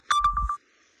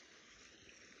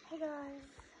guys,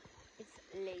 it's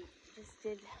late. Just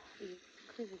did the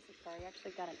cruising safari. Actually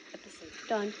got an episode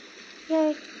done.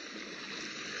 Yay!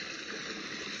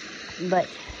 But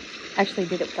actually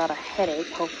did it without a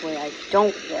headache. Hopefully I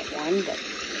don't get one. But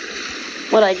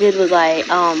what I did was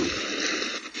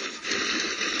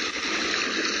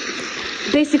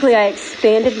basically I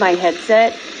expanded my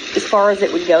headset as far as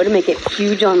it would go to make it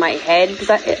huge on my head,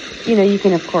 because you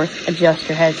can of course adjust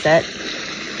your headset.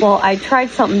 Well, I tried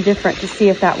something different to see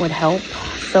if that would help,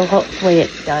 so hopefully it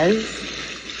does.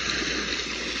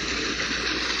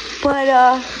 But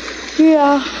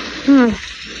yeah,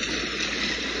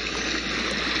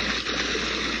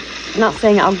 I'm not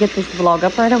saying I'll get this vlog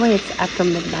up right away. It's after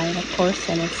midnight, of course,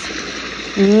 and it's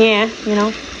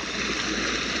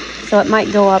so it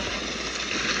might go up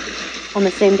on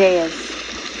the same day as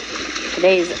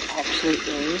today's actually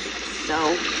is.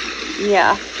 So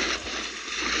yeah,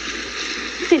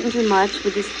 didn't do much.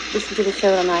 We just listened to the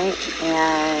show tonight,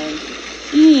 and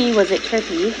was it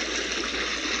trippy?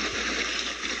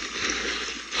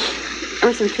 There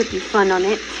was some trippy fun on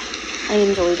it. I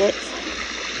enjoyed it.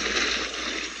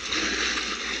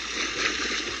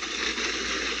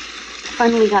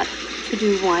 Finally got to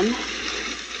do one.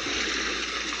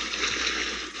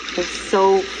 It's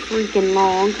so freaking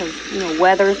long because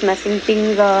weather's messing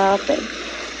things up, and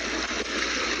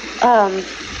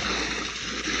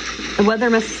the weather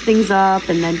messes things up,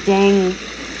 and the dang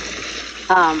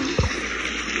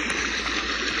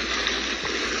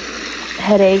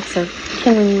headaches are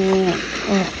killing me.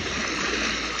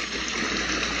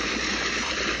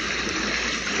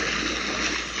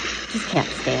 Just can't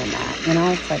stand that,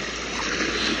 it's like.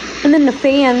 And then the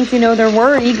fans, they're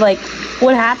worried, like,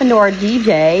 what happened to our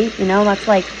DJ? That's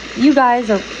like, you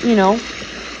guys are,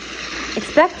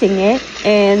 expecting it,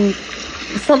 and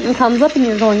something comes up and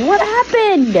you're going, what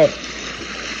happened?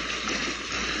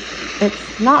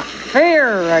 It's not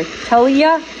fair, I tell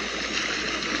ya.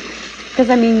 Because,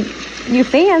 you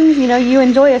fans, you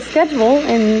enjoy a schedule,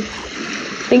 and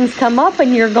things come up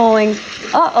and you're going,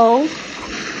 uh-oh,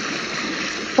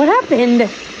 what happened?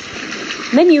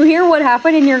 Then you hear what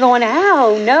happened and you're going,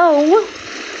 ow, no.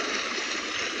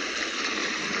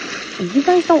 And you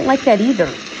guys don't like that either.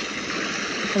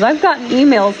 Because I've gotten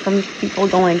emails from people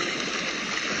going,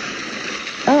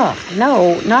 oh,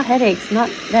 no, not headaches, not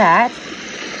that.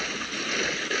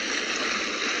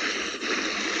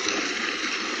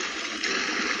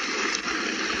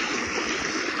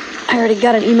 I already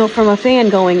got an email from a fan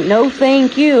going, no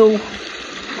thank you.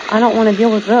 I don't want to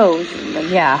deal with those. But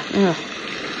yeah.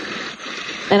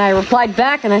 And I replied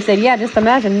back and I said, yeah, just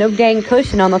imagine no dang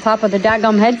cushion on the top of the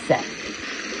daggum headset.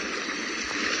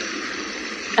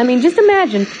 Just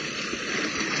imagine.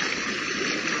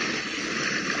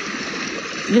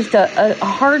 Just a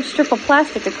hard strip of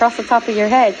plastic across the top of your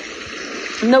head.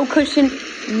 No cushion,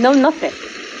 no nothing.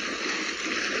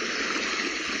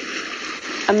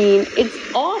 It's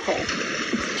awful.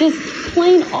 It's just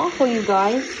plain awful, you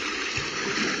guys.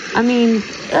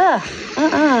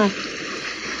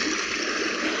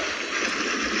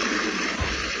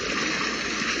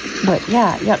 But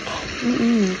yeah, yuck.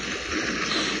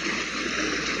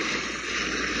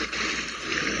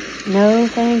 No,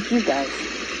 thank you guys.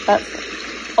 That's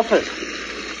awful.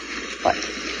 But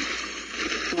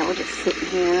we're just sitting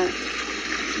here.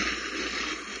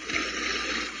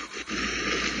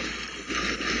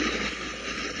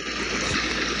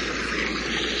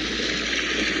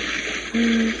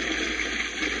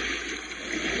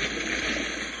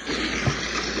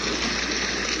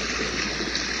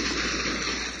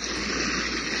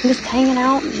 Just hanging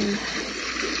out and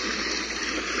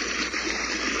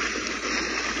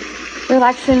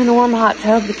relaxing in the warm hot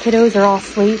tub. The kiddos are all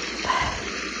asleep.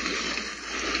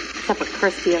 Except for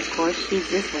Christy, of course. She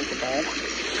just went to bed.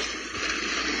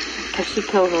 Because she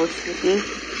co-hosts with me.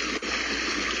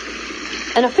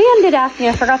 And a fan did ask me,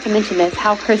 I forgot to mention this,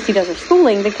 how Christy does her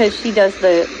schooling, because she does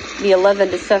the 11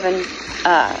 to 7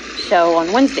 show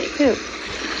on Wednesday, too.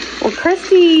 Well,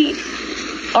 Christy,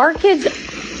 our kids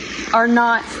are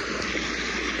not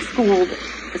schooled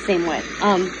the same way.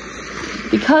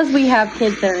 Because we have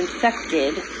kids that are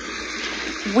infected,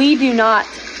 we do not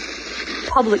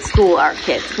public school our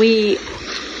kids. We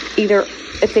either,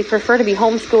 if they prefer to be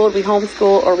homeschooled, we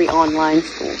homeschool, or we online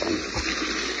school them.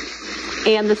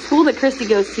 And the school that Christy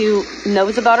goes to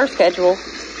knows about our schedule,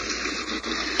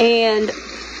 and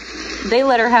they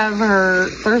let her have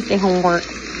her Thursday homework.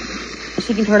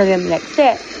 She can turn it in the next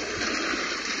day.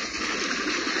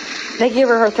 They give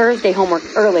her Thursday homework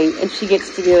early, and she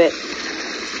gets to do it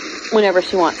whenever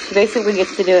she wants. She basically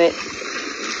gets to do it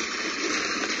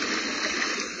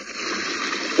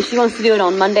she wants to do it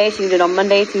on Monday, she can do it on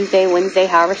Monday, Tuesday, Wednesday,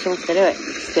 however she wants to do it.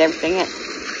 Just get everything in.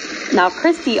 Now,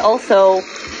 Christy also,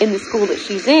 in the school that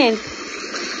she's in,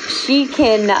 she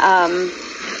can,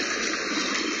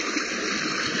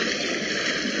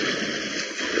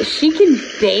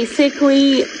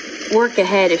 basically work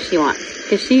ahead if she wants.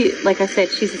 Because she, like I said,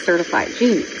 she's a certified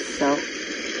genius, so.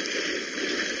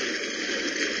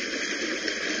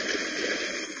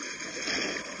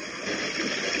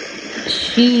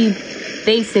 She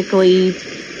basically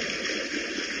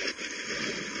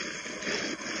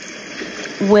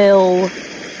will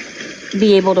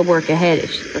be able to work ahead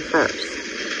if she prefers.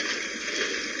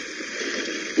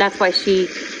 That's why she,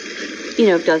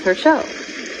 does her show.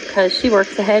 Because she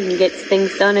works ahead and gets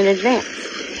things done in advance.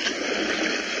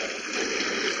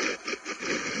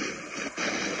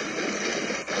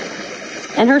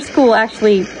 And her school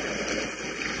actually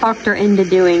talked her into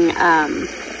doing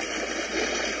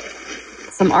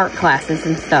some art classes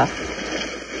and stuff.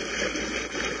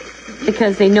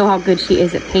 Because they know how good she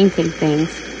is at painting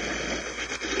things.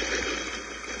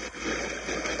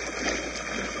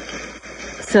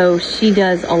 So she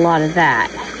does a lot of that.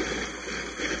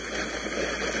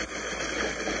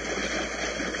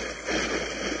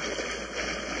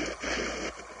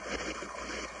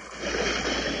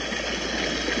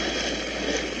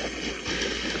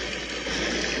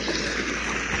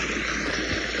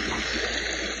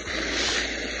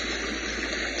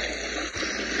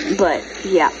 But,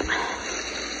 yeah.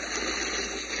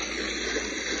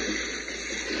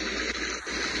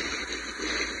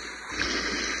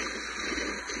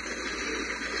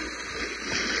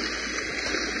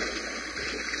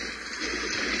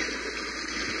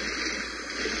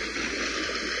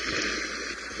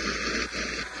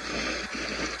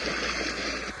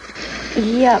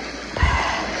 Yep.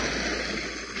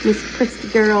 Miss Christy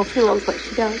girl, she loves what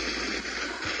she does.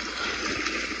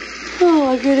 Oh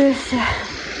my goodness.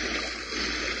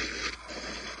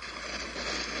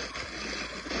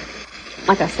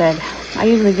 Like I said, I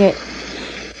usually get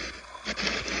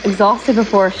exhausted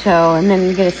before a show and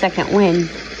then get a second wind.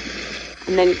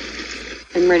 And then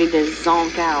I'm ready to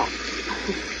zonk out.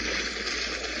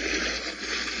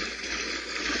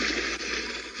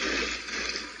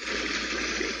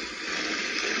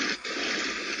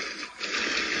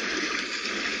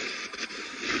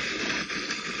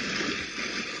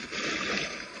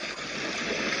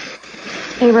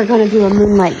 They were going to do a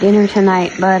moonlight dinner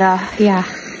tonight, but yeah.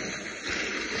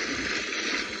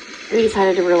 We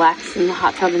decided to relax in the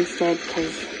hot tub instead,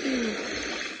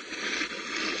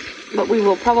 but we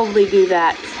will probably do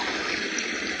that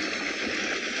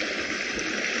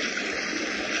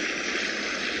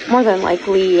more than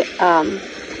likely,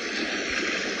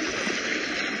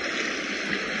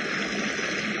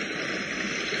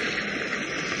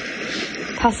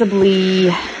 possibly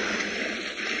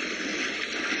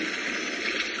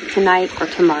tonight or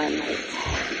tomorrow night.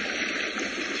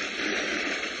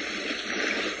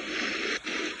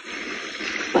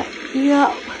 But,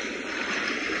 yeah.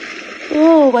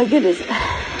 Oh my goodness.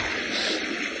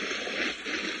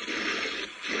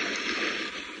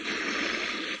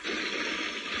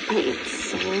 I am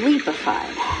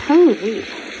sleepified. Holy.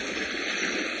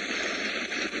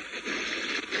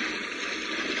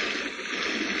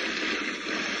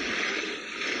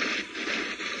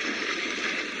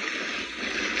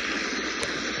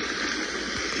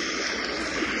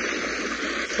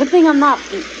 Good thing I'm not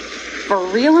for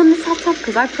real in this hot tub,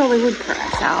 because I probably would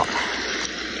crash out.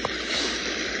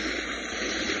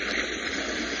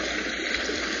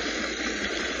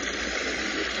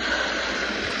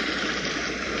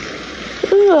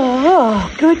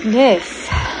 Oh, goodness.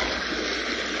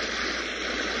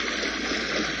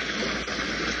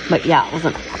 But yeah, it was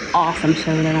an awesome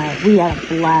show tonight. We had a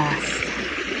blast.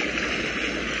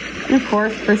 And of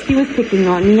course, Christy was picking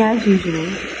on me as usual.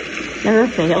 Never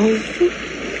fails.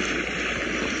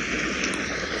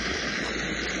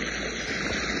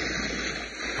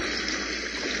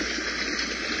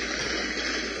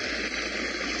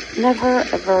 Never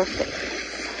ever fails.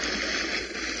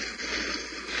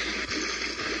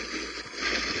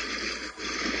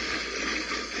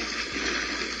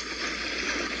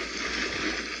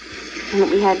 And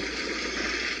we had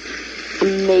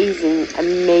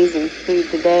amazing food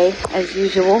today, as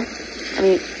usual. I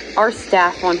mean, our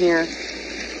staff on here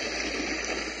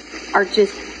are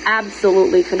just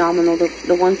absolutely phenomenal.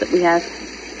 The ones that we have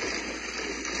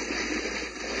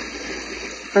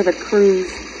for the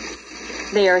cruise,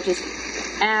 they are just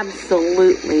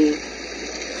absolutely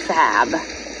fab.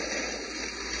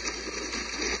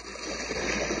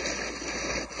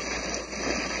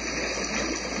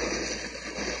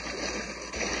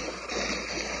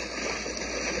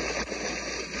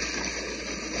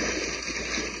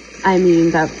 I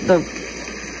mean, the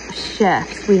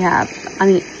chefs we have. I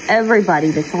mean,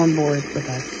 everybody that's on board with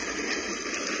us.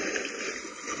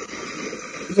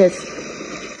 Just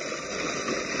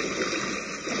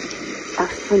are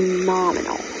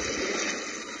phenomenal.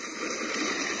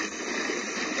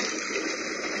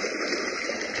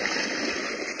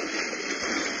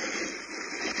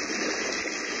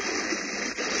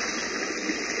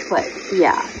 But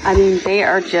yeah, I mean, they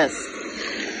are just,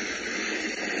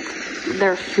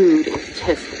 their food is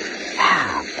just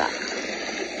fab.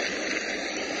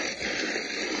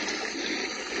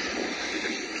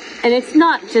 And it's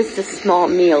not just a small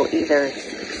meal either.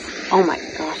 It's, oh my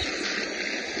gosh.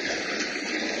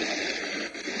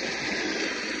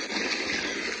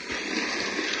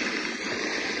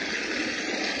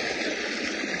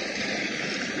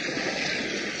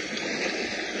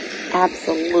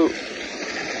 Absolute.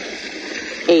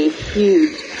 A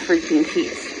huge freaking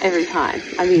piece every time.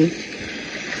 I mean,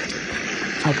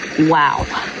 like, wow.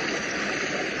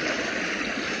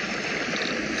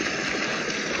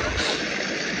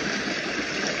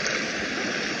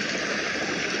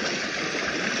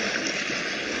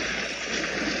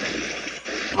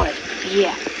 But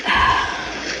yeah.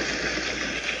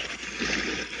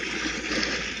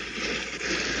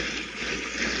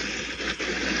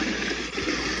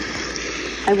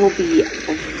 I will be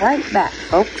right back,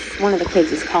 folks. One of the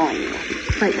kids is calling me.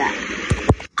 Right back.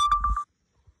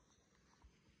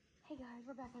 Hey guys,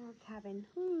 we're back in our cabin.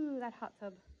 Ooh, that hot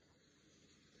tub.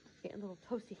 Getting a little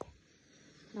toasty.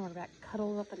 Now we're back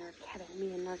cuddled up in our cabin,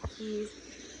 me and our keys.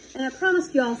 And I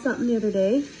promised y'all something the other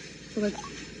day. So let's...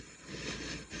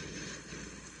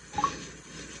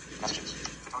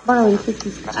 Borrowing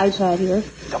Christy's iPad here.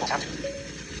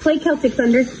 Play Celtic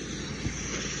Thunder.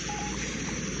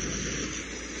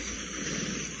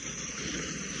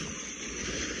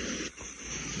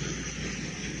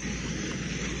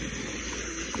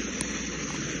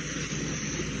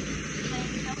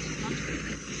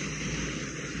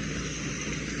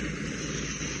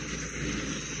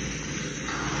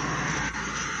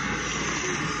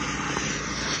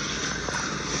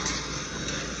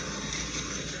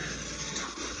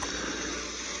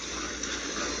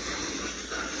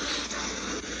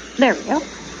 There we go.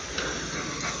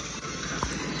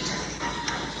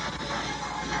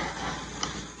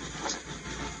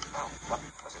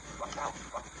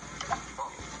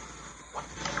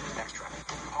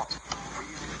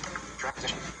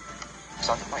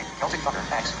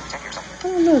 I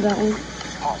don't know that one.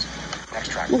 Pause. Next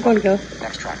track. We're going to go.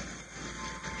 Next track.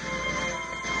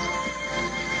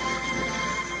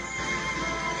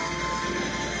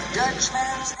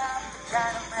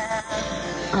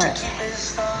 Alright.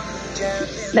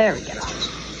 There we go.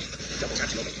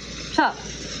 Shut up,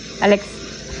 Alex.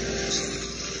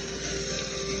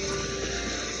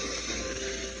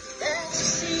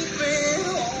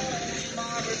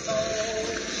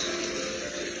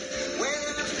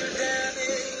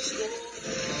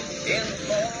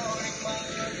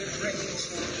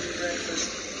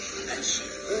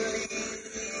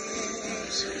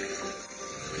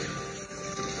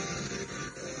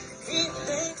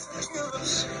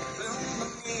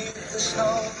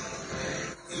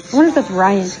 I wonder if that's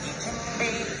Ryan.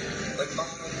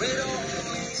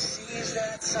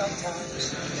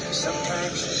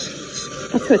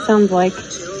 That's what it sounds like.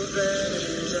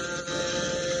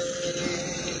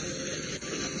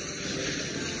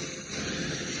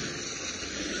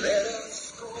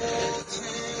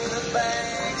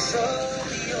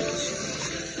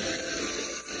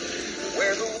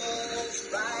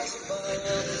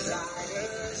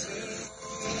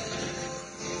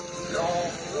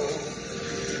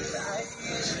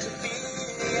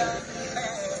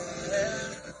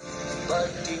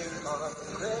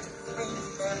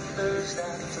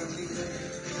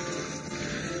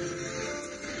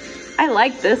 I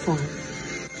like this one.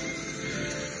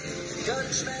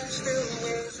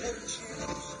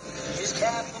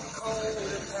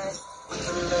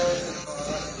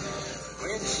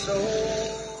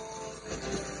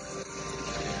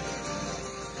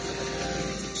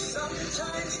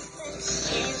 Sometimes he thinks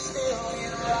he's still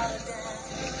in Rotterdam.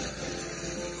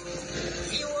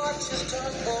 He watches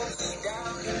tugboats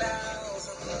down canals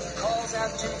and calls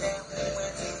out to them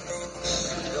when he thinks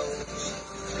he knows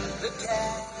the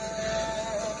cat.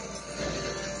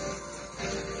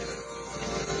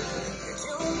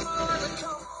 Till mother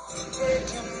comes to take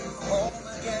him home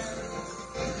again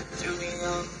through the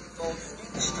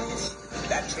unfolding streets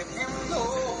that trip him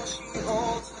though she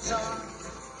holds his arm.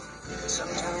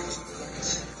 Sometimes he thinks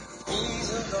he's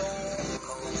alone,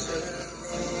 calls her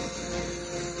name.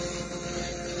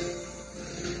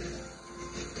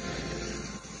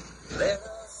 Let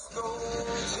us go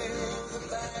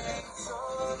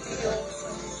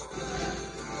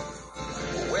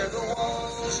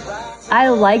I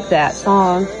like that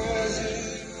song.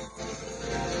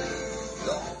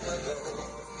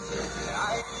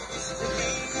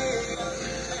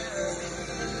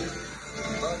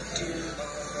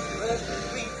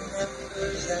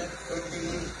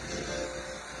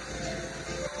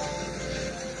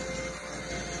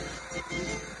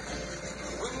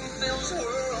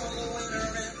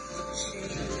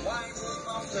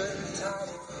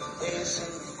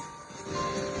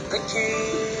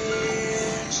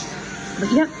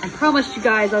 But yep, I promised you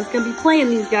guys I was going to be playing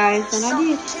these guys, and I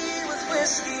did.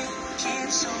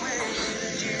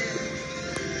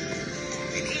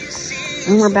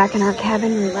 And we're back in our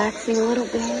cabin, relaxing a little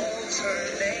bit.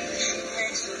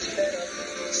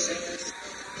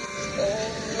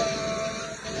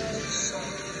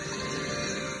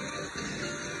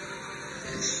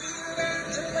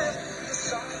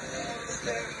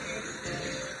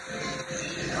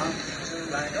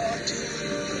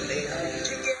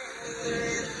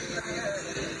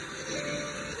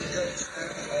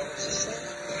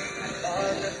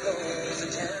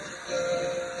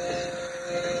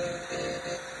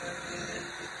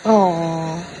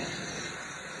 Oh.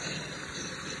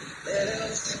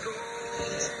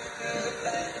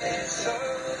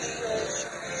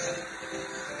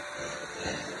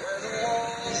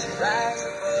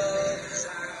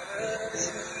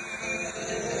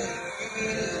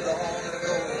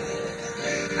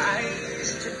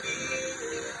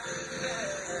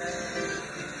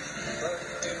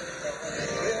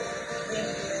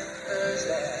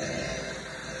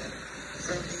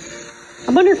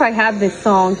 I wonder if I have this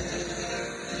song.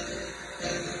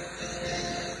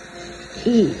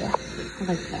 Yeah, I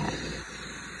like that.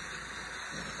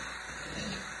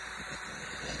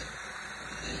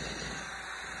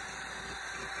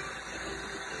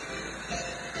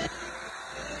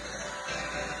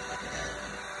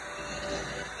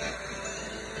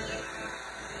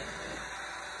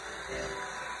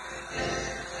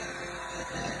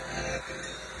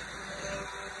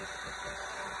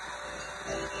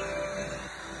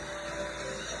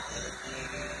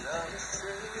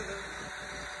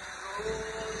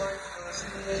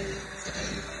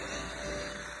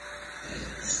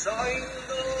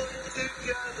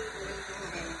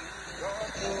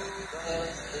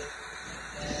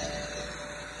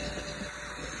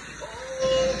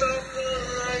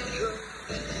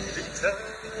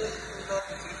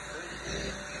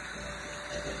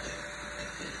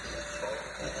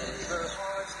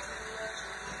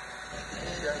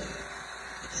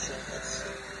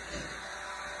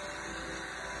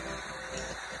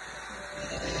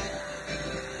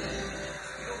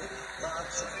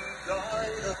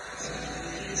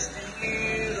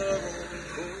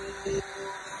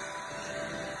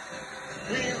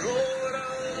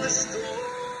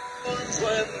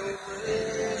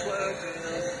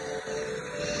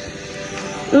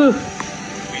 Ooh.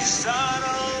 We start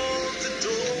out the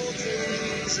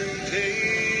dolphins and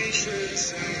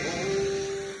patience and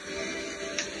hope.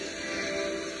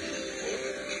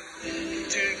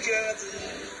 Together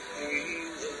we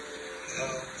learn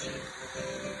how to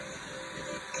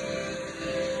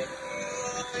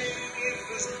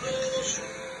life is an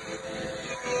ocean,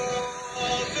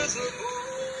 love is a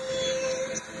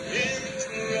boat into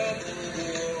troubled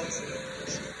waters.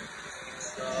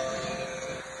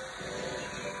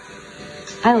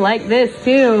 I like this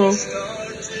too.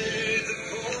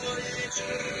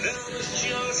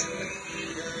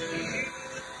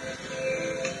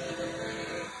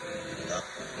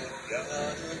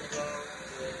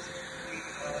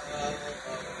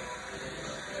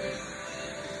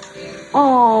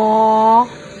 Aww.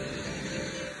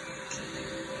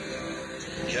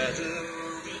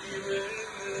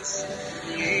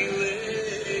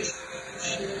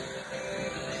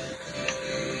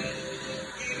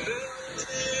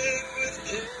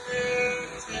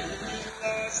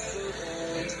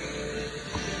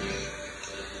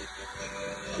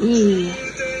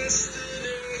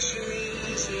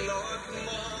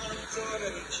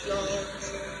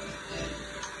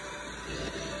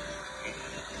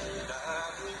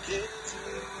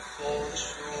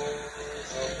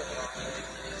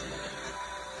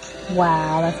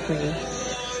 Wow, that's pretty.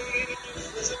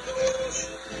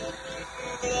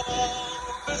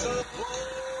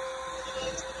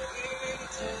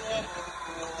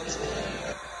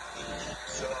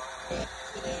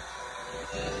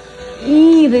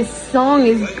 This song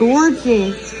is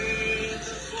gorgeous.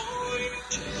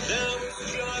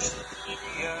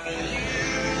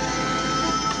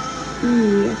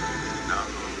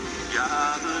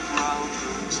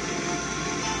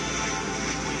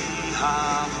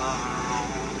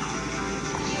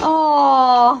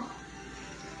 Oh.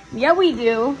 Yeah, we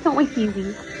do. Don't we,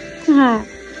 Keezy?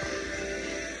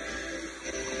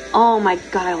 Oh my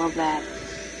god, I love that.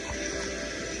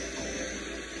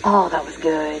 Oh, that was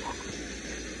good.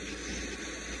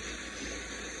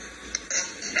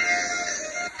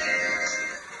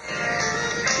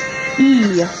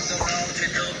 E.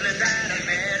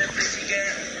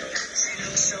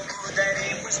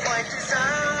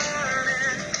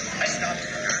 I stopped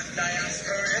her and I asked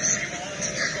her if she wanted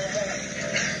to go home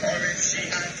or if she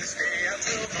had to stay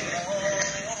until the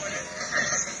morning.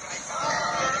 She's like,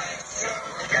 alright, so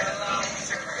we'll get along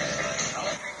tonight.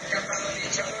 I'll think about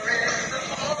each other in the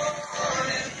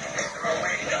morning. Throw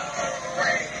away, go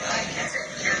away, I can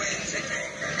take you in today.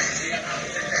 So you have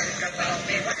to think about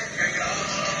me when you're gone.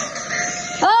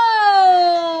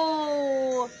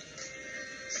 Oh!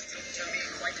 To me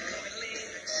quite fluently,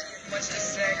 she had much to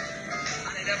say.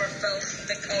 I never felt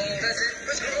the cold as it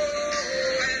was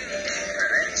growing. And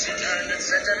then she turned and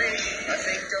said to me, I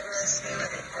think of us today.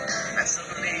 And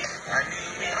suddenly I knew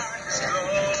we heart was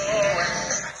glowing.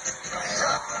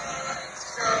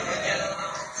 So we get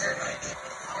along tonight.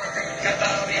 I'll think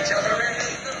about each other in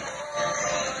the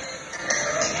morning.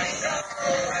 Away,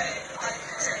 away, I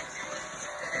can take you in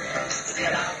today. So you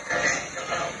have to think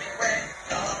about me when you're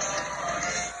gone.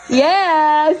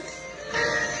 Yes!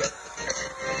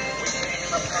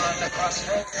 Upon the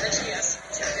crossroads and she asked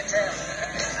me to get down,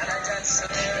 and I danced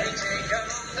a merry jig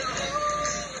along the horn.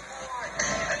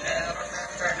 I never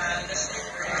felt her hand as she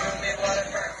threw me what a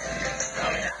breath.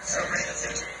 Now we dance a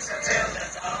racing jigs until the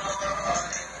dawn.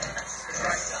 That's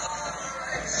right,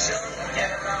 alright, sure we'll get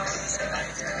around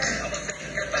tonight. I will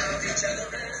think about each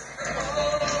other in the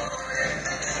morning.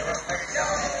 Away,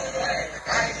 away,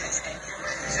 I can take you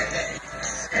in today.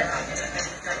 You have to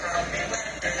think about me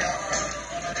when you're gone.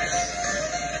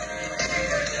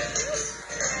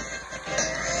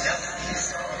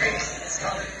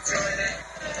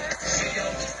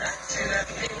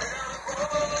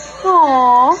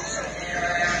 Aww.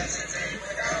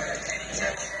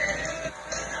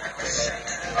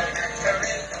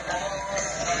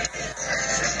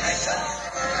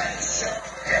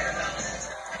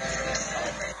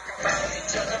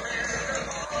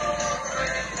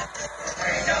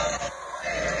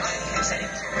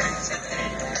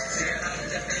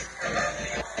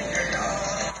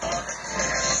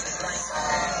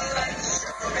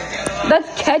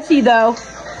 That's catchy though.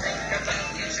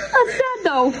 That's sad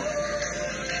though.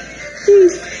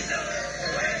 Jeez.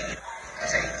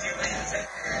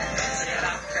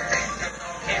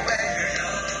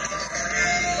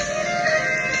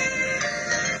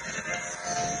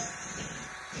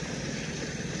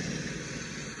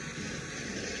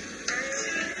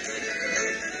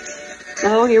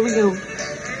 Oh, here we go.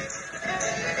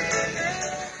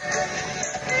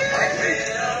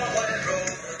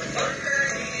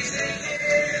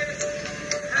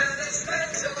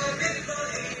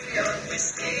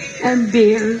 And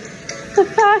beer.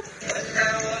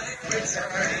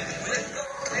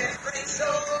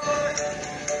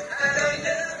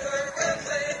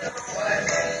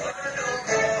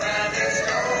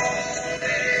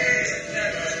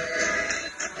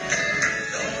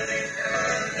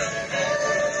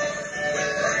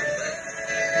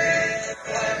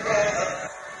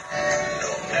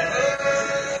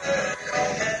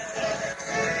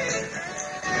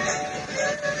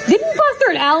 Didn't Buster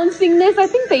and Alan sing this? I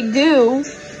think they do.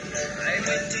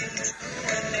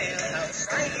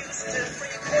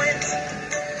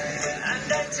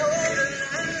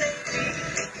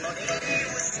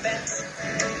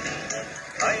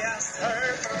 I asked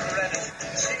her for credit,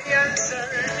 she answered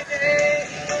me nay.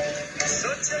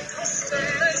 Such a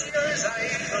custom as yours I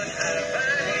could have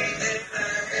any day.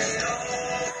 There is no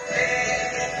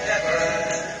day, never,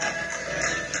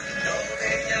 no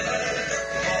day, never,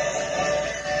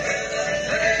 will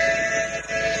play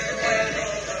well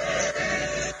over,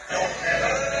 no,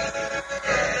 never,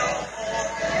 no more.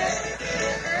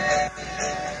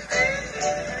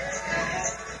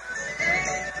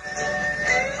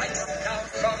 I took out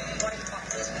from my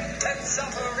pocket 10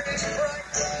 sovereigns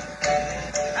bright,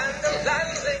 and the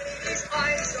landlady's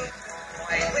eyes opened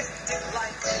wide with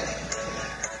delight.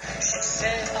 She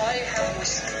said, I have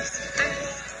whiskies and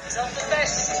wines of the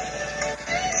best.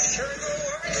 Sure, the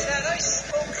words that I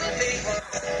spoke, they were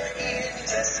only in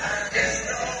jest. And there's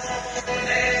no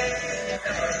day,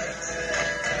 never,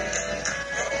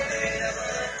 no day, never,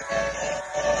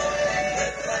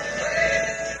 will I play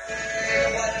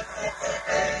well over,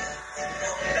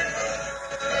 no, never,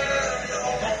 no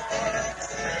more.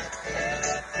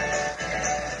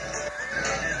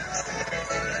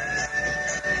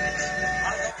 I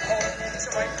go home to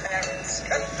my parents,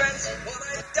 confess what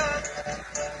I've done.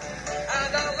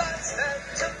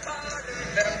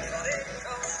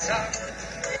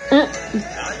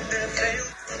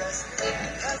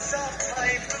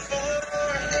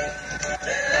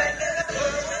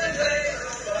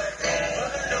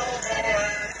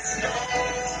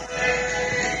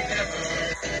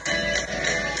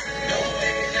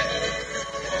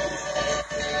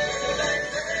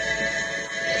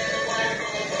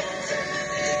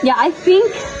 Yeah, I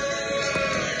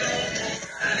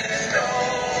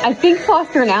think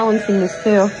Foster and Alan sing this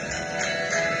too.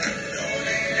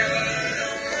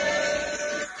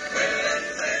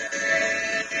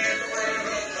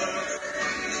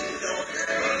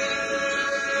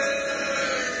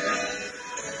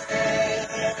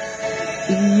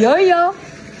 Yo.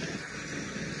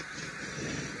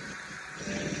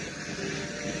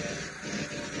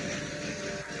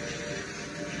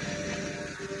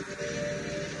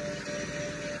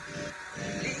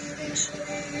 Leaving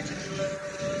sweet and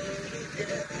lovely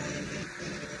death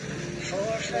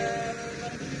for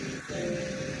farewell.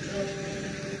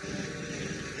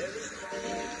 There is no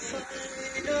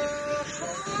finer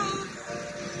hope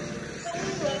the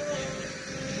world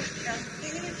can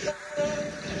be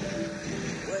found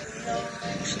where the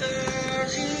young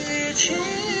stars each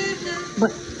evening.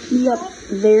 But, yep,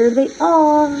 there they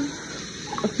are.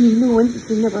 A few new ones if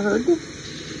you've never heard this.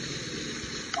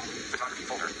 Photography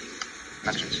folder.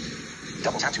 Messages.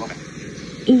 Double tap to open.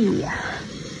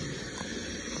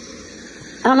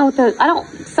 I don't know what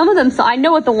some of them, so I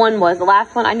know what the one was. The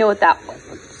last one, I know what that was.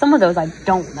 Some of those I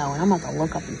don't know, and I'm about to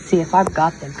look up and see if I've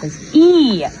got them, because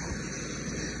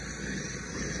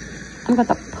I'm about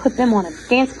to put them on a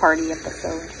dance party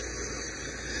episode.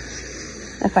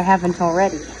 If I haven't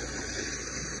already.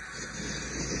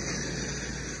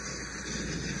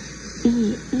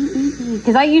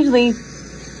 Because I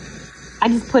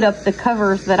just put up the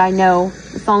covers that I know,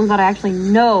 the songs that I actually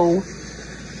know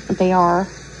what they are.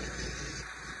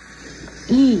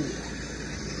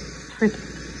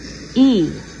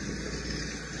 Tricky.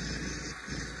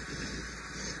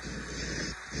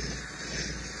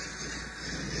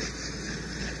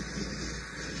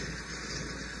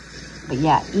 But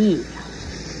yeah, E.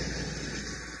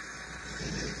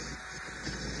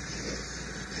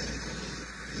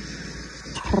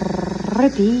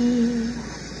 Tricky.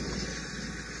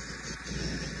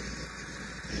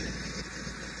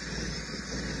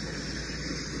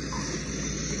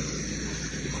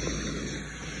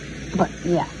 But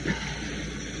yeah.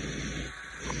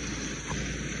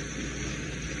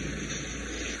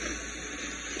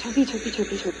 Chirpy.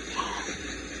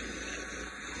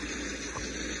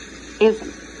 And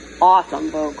some awesome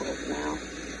vocals now.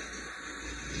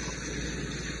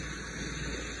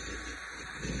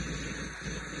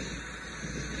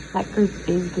 That group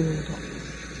is good.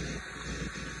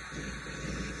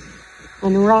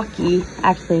 And Rocky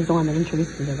actually is the one that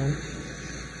introduced me to them.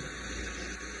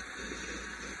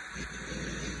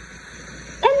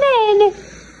 And then,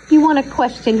 if you want to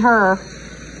question her,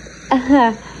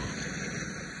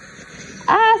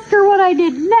 ask her what I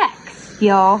did next,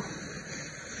 y'all.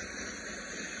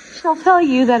 She'll tell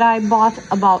you that I bought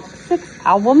about 6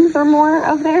 albums or more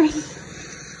of theirs.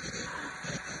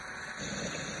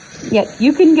 Yeah,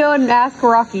 you can go and ask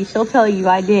Rocky. She'll tell you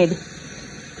I did.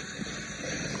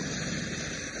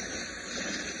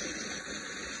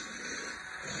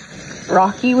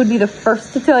 Rocky would be the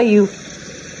first to tell you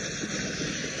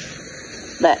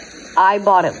that I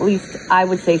bought at least, I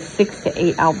would say, 6 to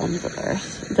 8 albums of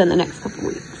theirs within the next couple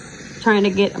weeks. Trying to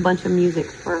get a bunch of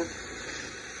music for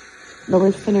the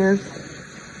listeners.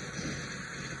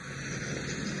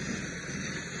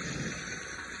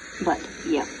 But,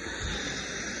 yeah.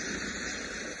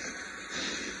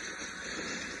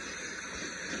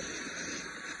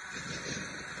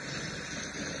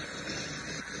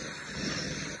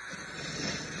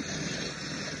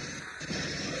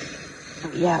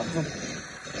 Yeah, it was a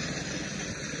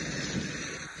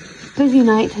busy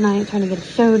night tonight, trying to get a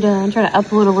show done, trying to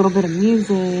upload a little bit of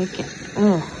music.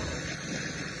 Ugh.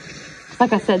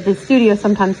 Like I said, the studio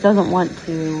sometimes doesn't want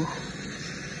to.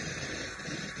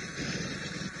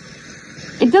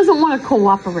 It doesn't want to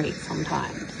cooperate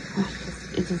sometimes.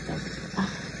 It just doesn't.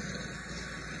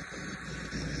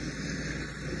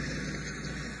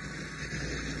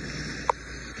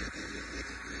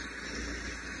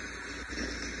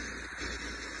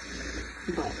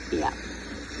 But, yeah.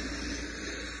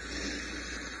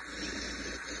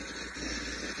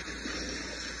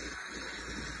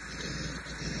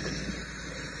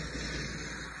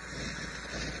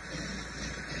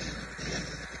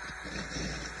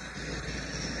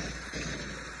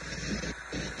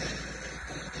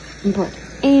 But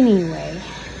anyway,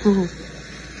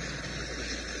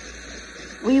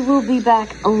 we will be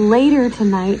back later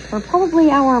tonight for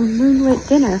probably our moonlit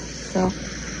dinner. So,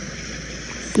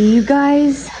 see you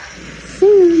guys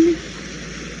soon.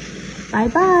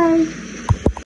 Bye-bye.